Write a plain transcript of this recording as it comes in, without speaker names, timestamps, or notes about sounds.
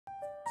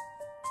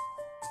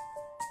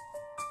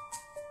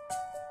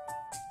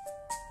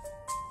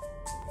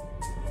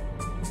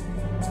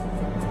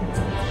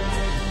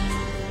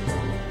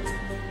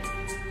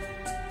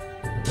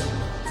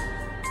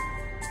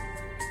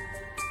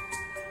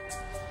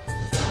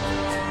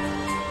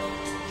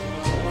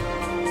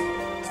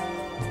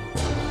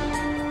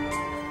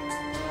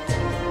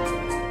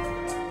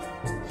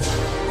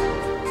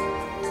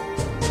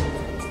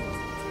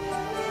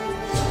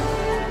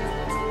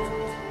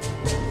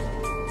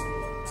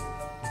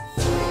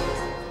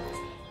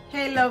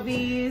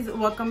lovies,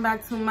 welcome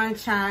back to my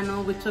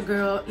channel with your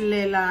girl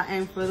Lela.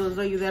 And for those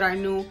of you that are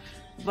new,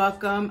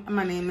 welcome.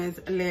 My name is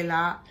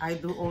Lela. I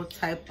do all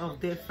type of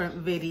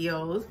different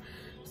videos.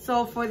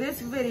 So for this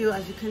video,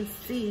 as you can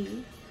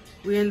see,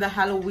 we're in the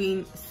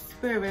Halloween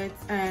spirit,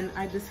 and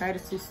I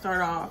decided to start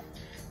off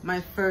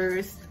my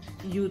first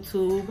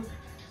YouTube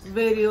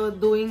video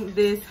doing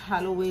this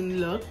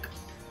Halloween look.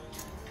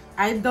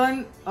 I've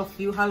done a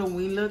few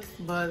Halloween looks,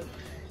 but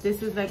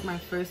this is like my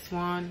first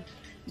one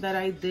that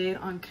I did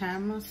on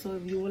camera. So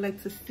if you would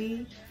like to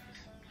see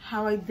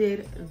how I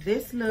did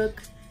this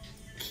look,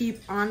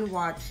 keep on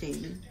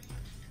watching.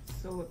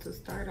 So to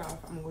start off,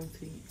 I'm going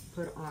to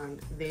put on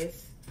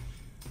this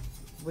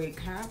wig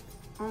cap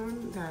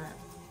on that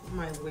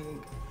my wig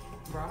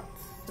brought.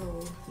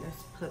 So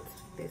let's put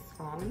this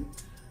on.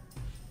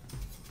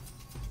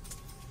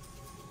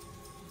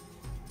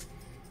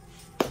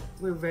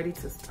 We're ready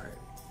to start.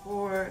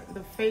 For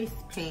the face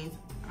paint,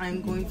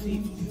 I'm going to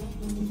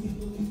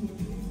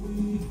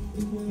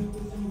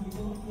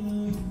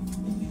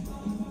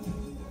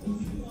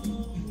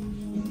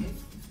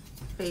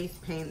face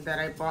paint that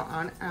I bought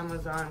on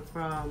Amazon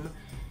from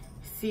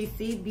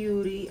CC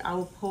Beauty. I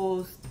will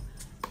post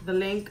the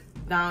link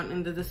down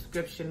in the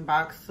description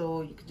box,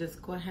 so you can just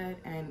go ahead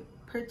and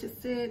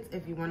purchase it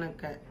if you want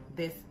to get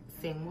this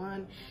same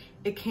one.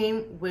 It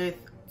came with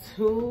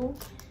 2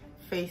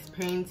 face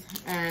paints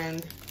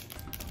and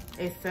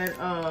a set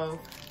of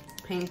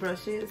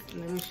paintbrushes.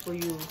 Let me show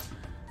you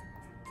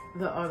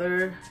the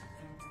other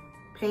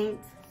paint.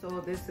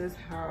 So this is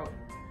how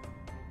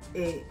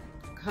it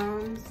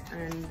comes,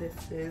 and this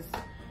is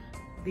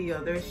the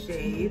other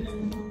shade.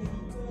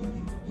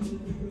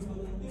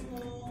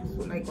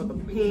 So like all the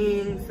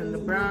pinks and the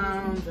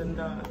browns and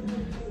the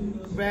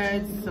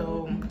reds.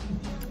 So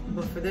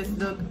but for this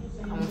look,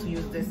 I want to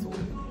use this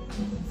one.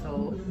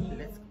 So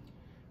let's go.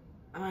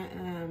 I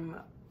am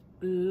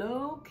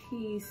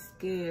low-key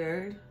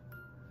scared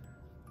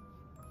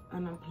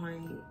on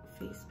applying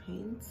face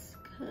paints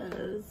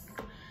because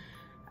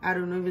I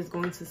don't know if it's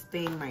going to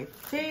stain my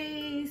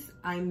face.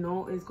 I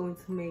know it's going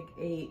to make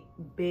a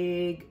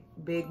big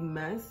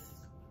mess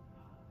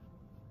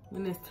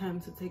when it's time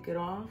to take it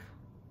off.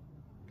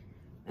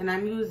 And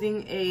I'm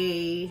using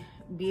a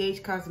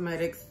BH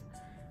Cosmetics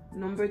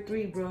number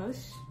 3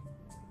 brush.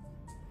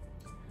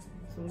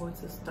 So I'm going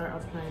to start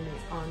applying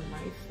it on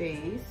my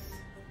face.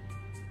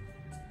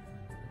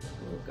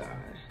 Oh God.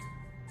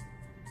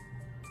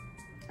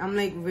 I'm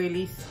like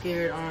really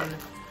scared on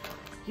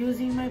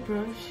using my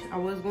brush. I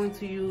was going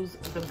to use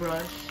the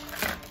brush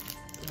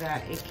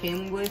that it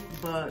came with,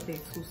 but they're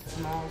too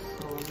small.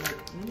 So I'm like,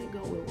 let me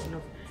go with one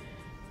of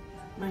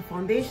my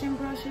foundation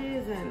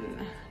brushes, and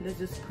let's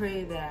just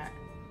pray that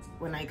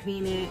when I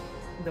clean it,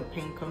 the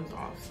paint comes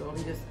off. So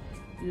I'm just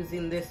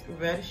using this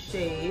red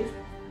shade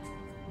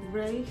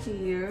right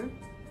here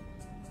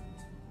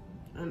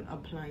and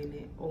applying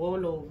it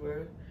all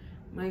over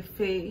my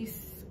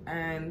face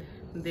and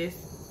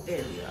this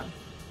area.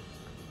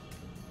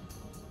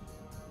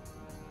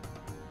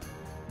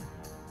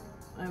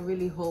 I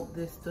really hope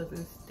this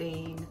doesn't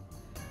stain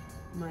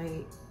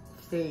my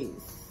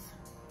face,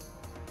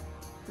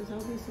 because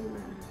I'll be so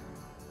mad.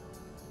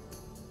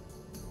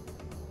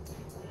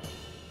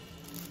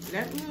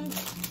 Let me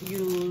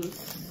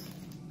use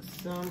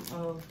some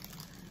of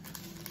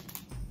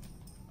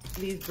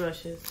these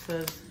brushes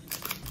because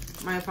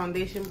my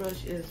foundation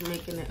brush is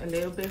making it a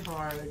little bit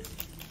hard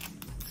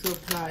to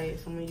apply it.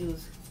 So I'm gonna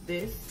use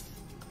this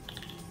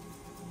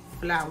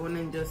flat one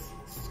and just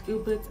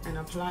scoop it and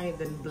apply it,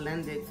 then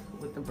blend it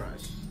with the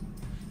brush.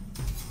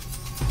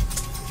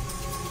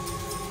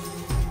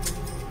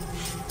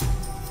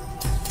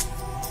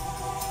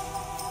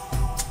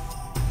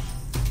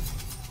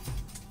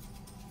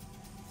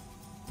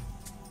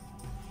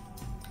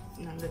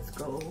 Now let's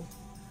go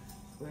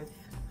with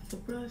the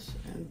brush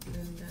and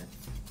blend that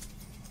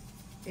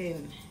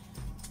in.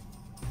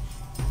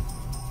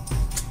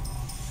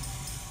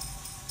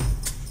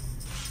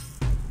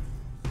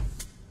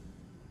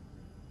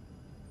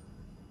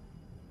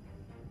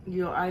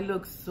 Yo, I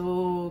look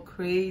so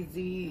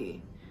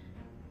crazy.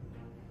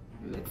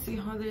 Let's see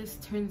how this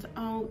turns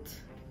out,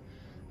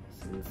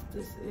 since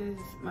this is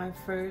my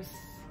first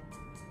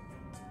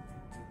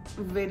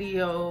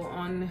video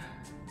on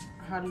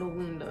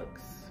Halloween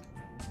looks.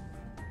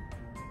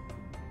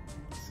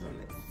 So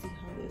let's see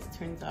how this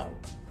turns out.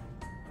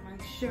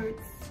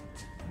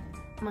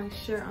 My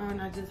shirt on,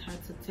 I just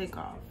had to take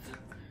off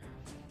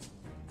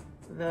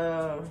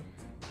the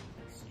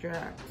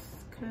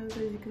straps because,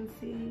 as you can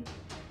see,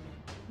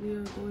 we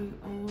are going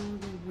all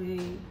the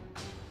way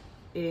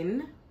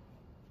in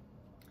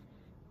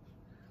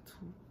to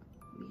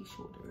the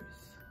shoulders.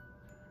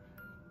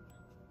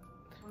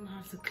 I'm gonna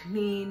have to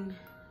clean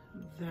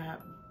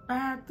that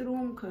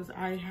bathroom because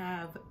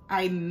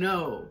I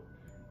know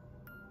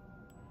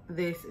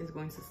this is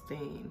going to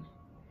stain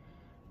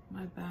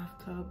my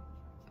bathtub.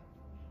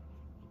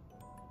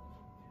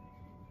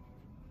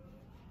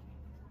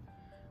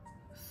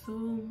 So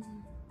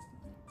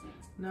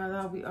now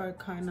that we are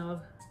kind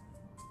of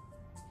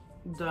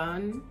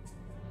done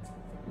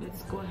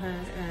let's go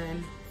ahead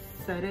and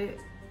set it.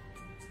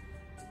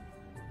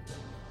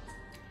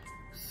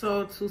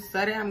 So to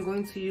set it, I'm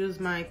going to use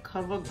my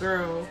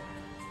CoverGirl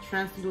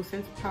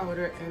translucent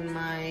powder and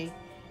my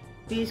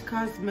Beach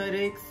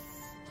Cosmetics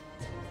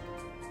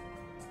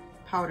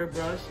powder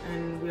brush,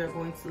 and we are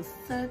going to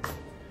set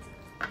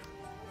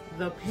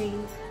the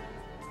paint.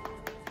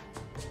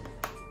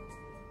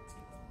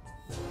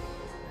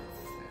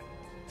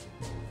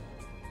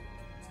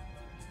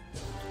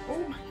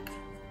 Oh my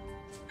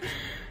god,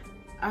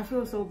 I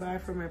feel so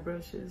bad for my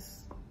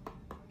brushes.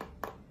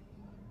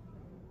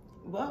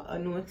 Well, a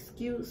no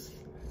excuse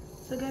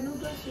to get new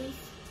brushes.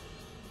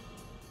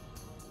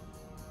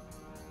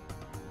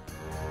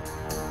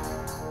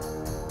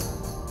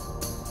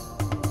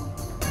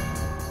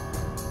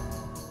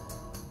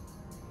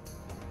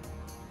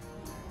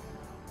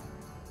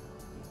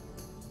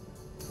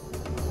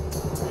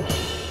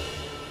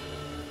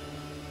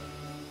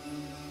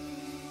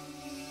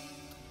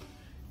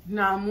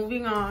 Now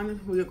moving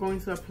on, we are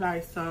going to apply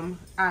some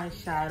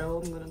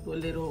eyeshadow. I'm gonna do a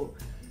little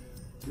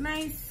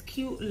nice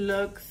cute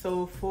look.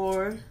 So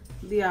for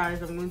the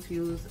eyes, I'm going to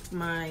use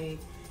my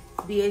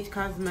BH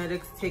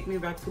Cosmetics Take Me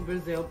Back to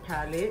Brazil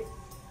palette.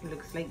 It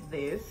looks like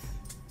this,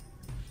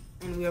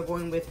 and we are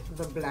going with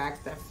the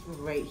black that's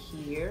right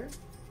here.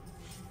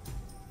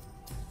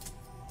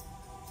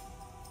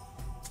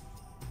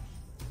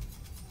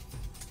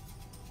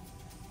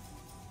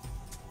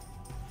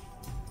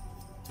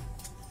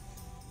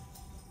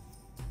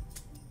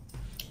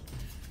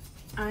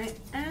 I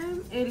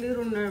am a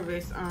little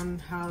nervous on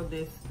how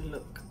this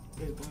look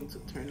is going to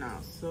turn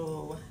out,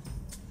 so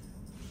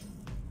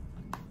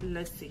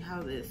let's see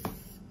how this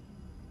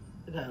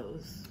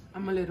goes.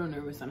 I'm a little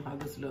nervous on how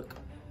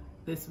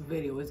this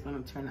video is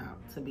going to turn out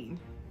to be.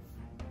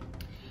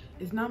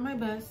 It's not my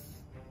best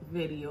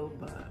video,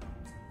 but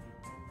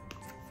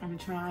I'm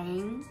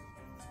trying.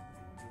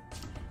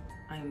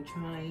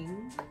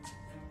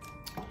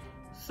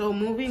 So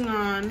moving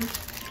on,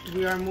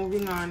 we are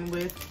moving on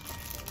with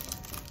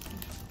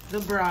the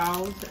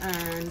brows,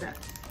 and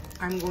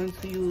I'm going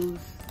to use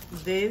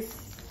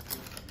this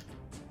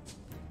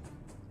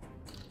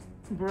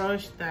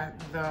brush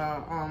that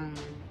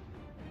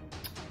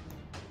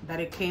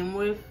it came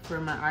with for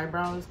my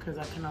eyebrows, because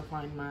I cannot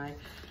find my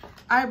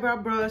eyebrow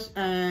brush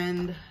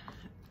and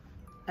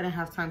I didn't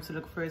have time to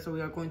look for it. So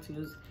we are going to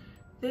use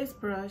this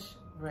brush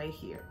right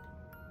here,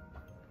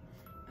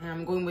 and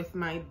I'm going with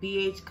my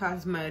BH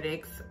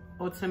Cosmetics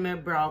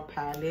Ultimate Brow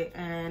Palette,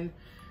 and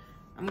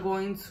I'm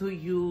going to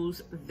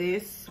use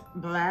this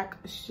black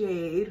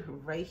shade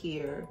right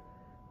here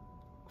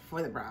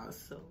for the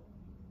brows.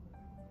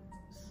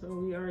 So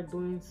we are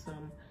doing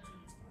some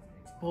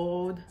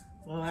bold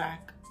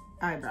black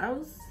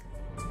eyebrows.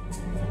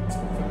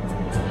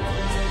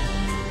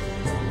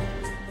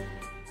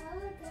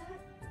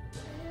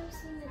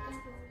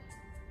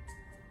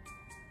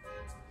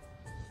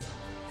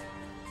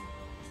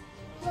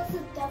 Plus the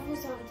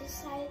devil's on this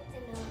side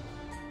and the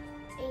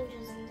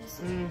angels on this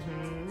side.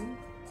 Mm-hmm.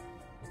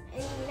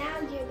 And now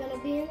you're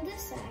gonna be on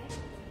this side.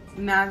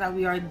 Now that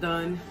we are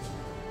done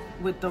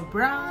with the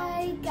brow.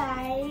 Hi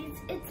guys,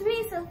 it's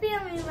me,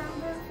 Sophia.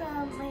 Remember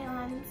from my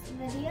aunt's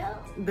video?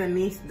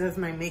 Denise does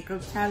my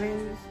makeup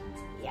challenge.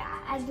 Yeah,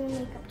 I do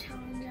makeup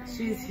challenge on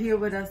She's her. here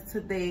with us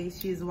today.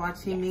 She's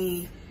watching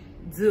me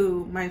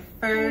do my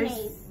first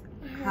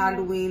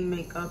Halloween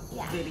makeup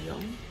video.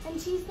 And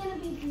she's gonna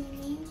be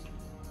doing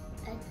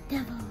a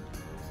devil.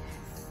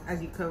 As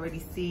you can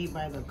already see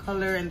by the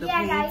color and the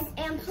paint. paint.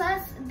 Guys, and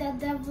plus the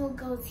devil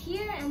goes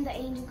here and the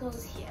angel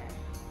goes here.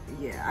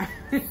 Yeah.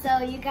 So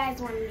you guys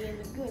want to be in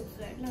the good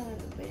side, not in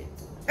the bad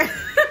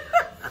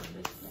side.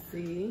 Let's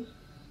see.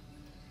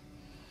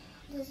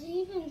 Does it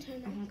even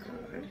turn out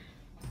color?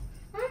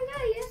 Oh my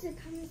god, yes, it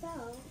comes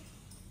out.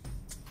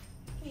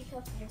 Make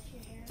up your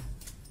hair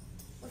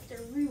with the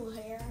real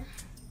hair.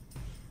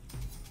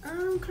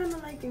 I'm kind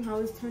of liking how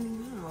it's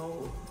turning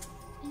out.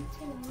 Me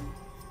too.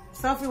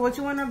 Sophie, what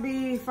you want to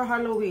be for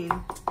Halloween?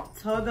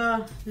 Tell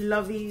the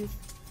lovies.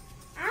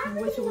 I don't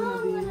what you know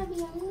want to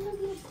be. I'm gonna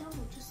be a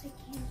devil, just like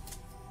you.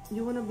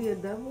 You want to be a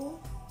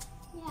devil?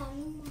 Yeah,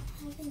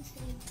 I've been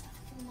saying that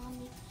for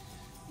mommy.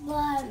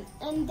 But,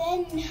 and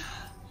then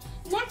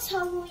next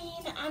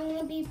Halloween, I'm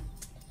gonna be,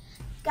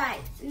 guys,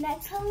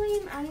 next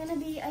Halloween, I'm gonna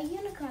be a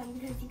unicorn,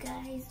 because you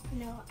guys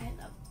know I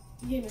love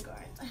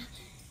unicorns.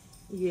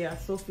 Yeah,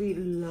 Sophie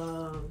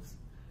loves.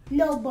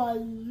 No, but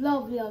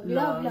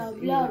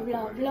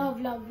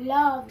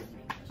love.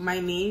 My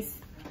niece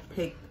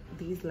picked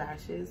these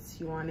lashes.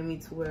 She wanted me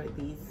to wear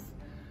these.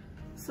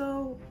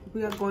 So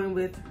we are going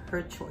with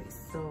her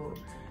choice. So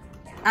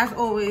as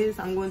always,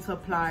 I'm going to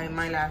apply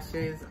my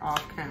lashes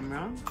off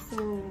camera.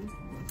 So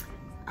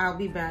I'll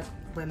be back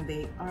when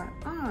they are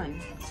on.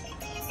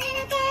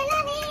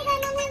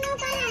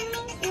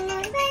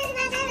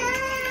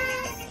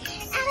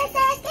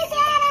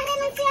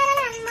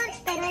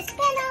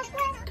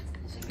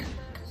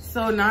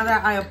 So now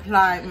that I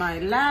applied my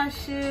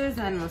lashes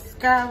and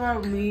mascara,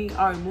 we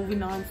are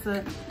moving on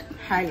to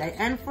highlight.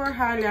 And for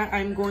highlight,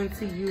 I'm going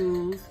to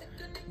use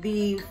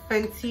the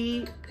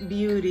Fenty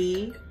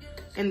Beauty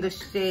in the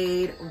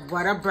shade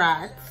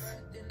Wattabrat.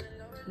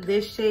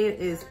 This shade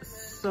is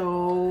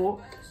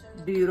so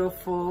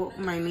beautiful.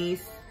 My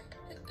niece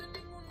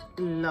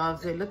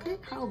loves it. Look at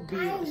how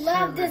beautiful. I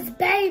love this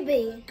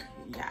baby.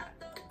 Yeah.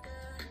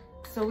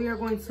 So we are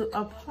going to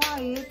apply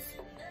it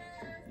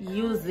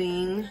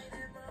using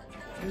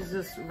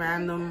this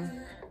random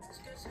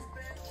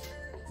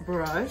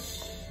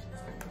brush.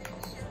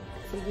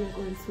 So we're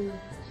going to.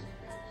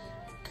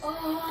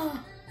 Oh,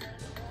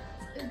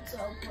 it's so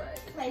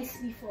good.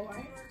 Placed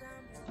before,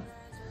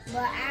 but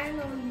I don't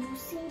know if you've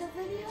seen the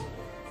video,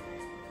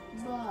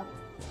 but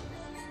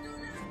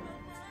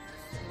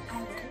I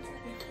did it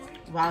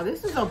before. Wow,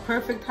 this is a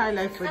perfect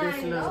highlight for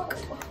this look.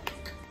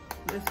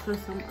 Let's put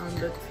some on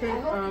the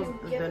tip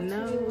of the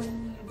nose.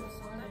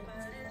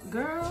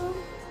 Girl.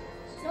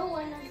 No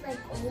one is like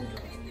older.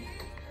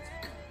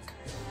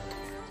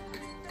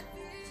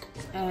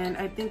 And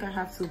I think I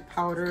have to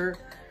powder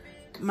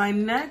my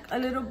neck a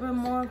little bit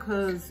more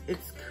because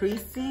it's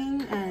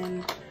creasing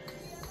and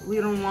we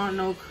don't want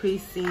no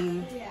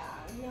creasing. Yeah,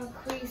 no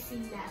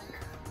creasing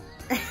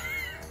neck.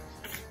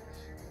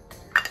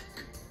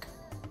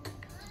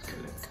 So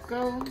let's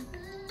go.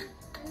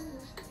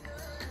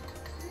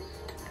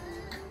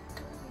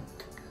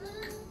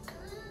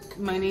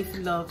 My niece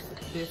loves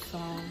this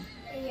song.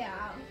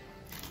 Yeah.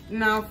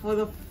 Now for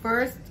the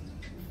first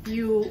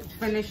few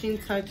finishing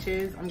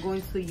touches, I'm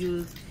going to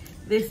use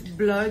this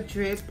blood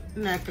drip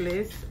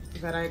necklace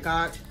that I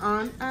got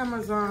on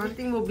Amazon.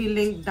 Everything will be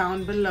linked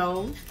down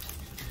below.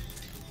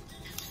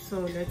 So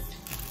let's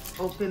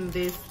open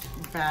this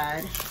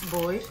bad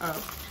boy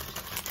up.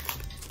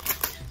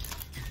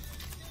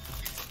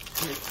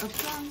 Let's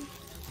apply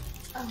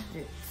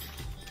it.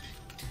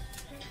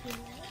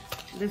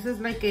 This is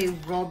like a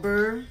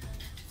rubber.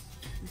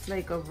 It's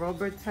like a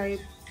rubber type.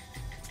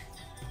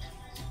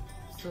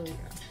 So yeah.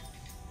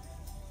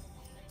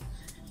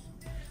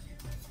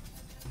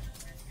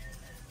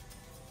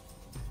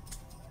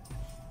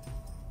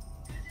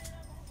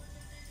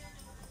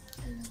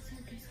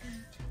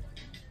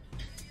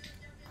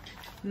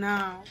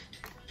 Now,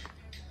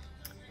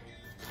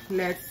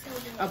 let's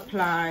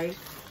apply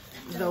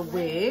the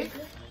wig.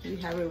 We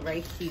have it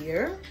right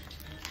here.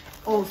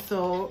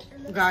 Also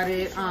got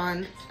it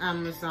on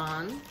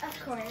Amazon.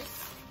 Of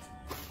course.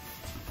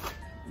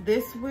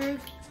 This wig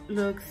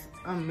looks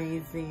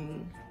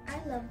amazing. I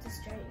love the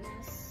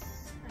straightness.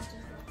 I just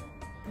love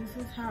it.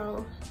 This is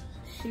how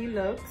she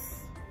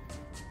looks.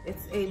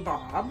 It's a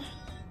bob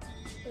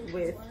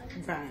with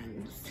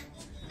bangs.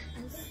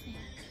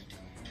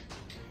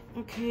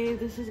 Okay,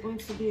 this is going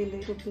to be a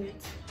little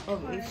bit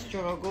of a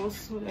struggle,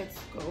 so let's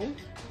go.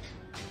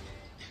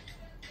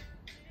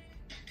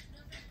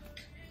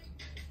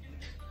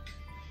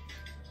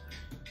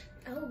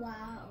 Oh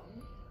wow.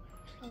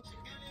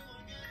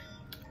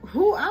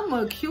 Who? I'm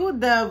a cute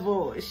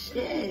devil.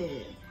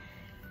 Shit.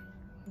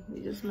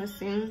 We're just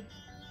missing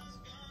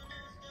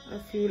a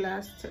few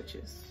last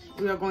touches.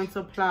 We are going to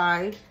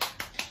apply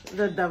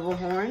the devil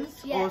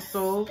horns, yes,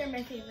 also they're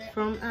my favorite.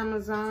 from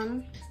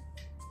Amazon.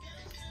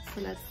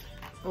 So let's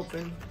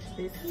open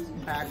this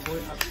bad boy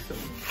up soon.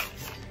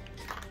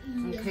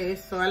 Yeah. Okay,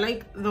 so I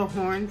like the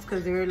horns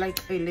because they're like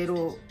a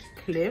little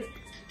clip.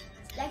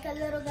 Like a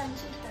little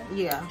ganchito.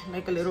 Yeah,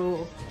 like a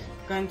little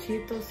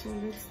ganchito. So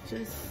let's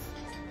just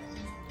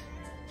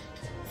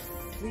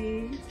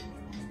see.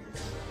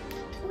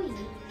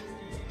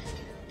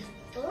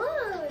 Ooh,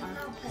 it's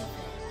not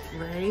perfect.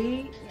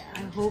 Right? Yeah.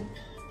 I hope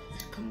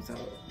it comes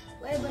out.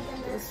 Wait, but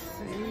then the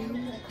same.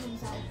 it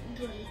comes out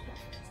really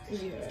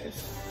perfect. Yes,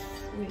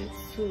 me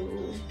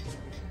too.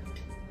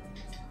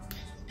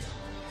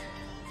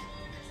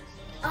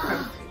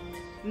 Perfect.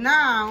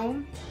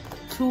 Now,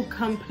 to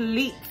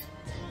complete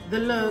the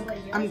look,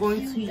 I'm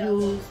going to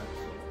use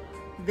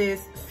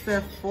this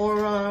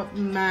Sephora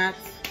matte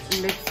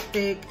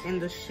lipstick in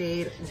the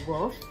shade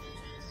Woof.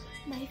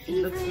 My favorite.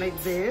 It looks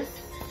like this.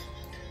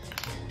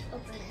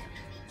 Open it.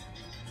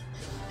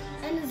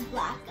 And it's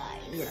black,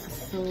 guys. Yeah,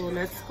 so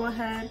let's go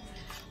ahead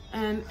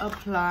and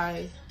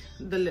apply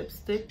the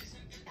lipstick.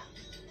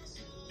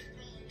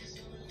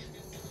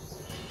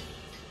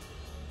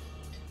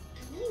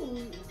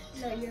 Ooh,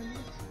 but you're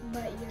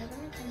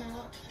gonna come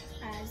out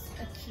as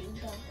a cute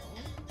double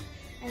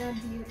and a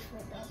beautiful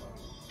double.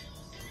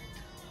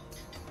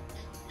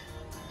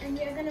 And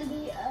you're gonna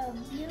be a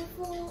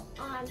beautiful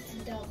aunt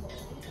double.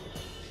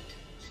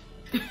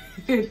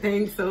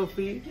 Thanks,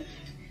 Sophie.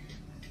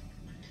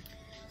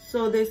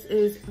 So this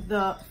is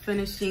the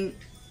finishing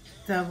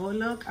devil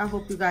look. I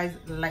hope you guys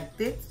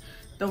liked it.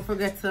 Don't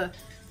forget to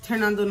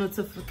turn on the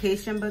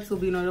notification bell to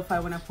be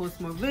notified when I post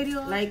more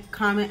videos. Like,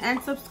 comment,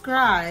 and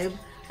subscribe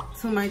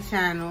to my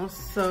channel.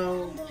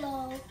 So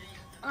below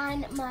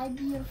on my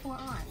beautiful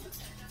aunt.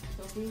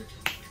 Sophie.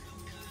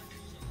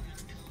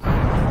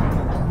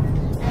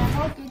 I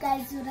hope you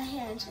guys do the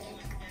handshake.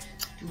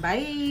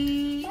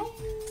 Bye.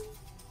 Bye.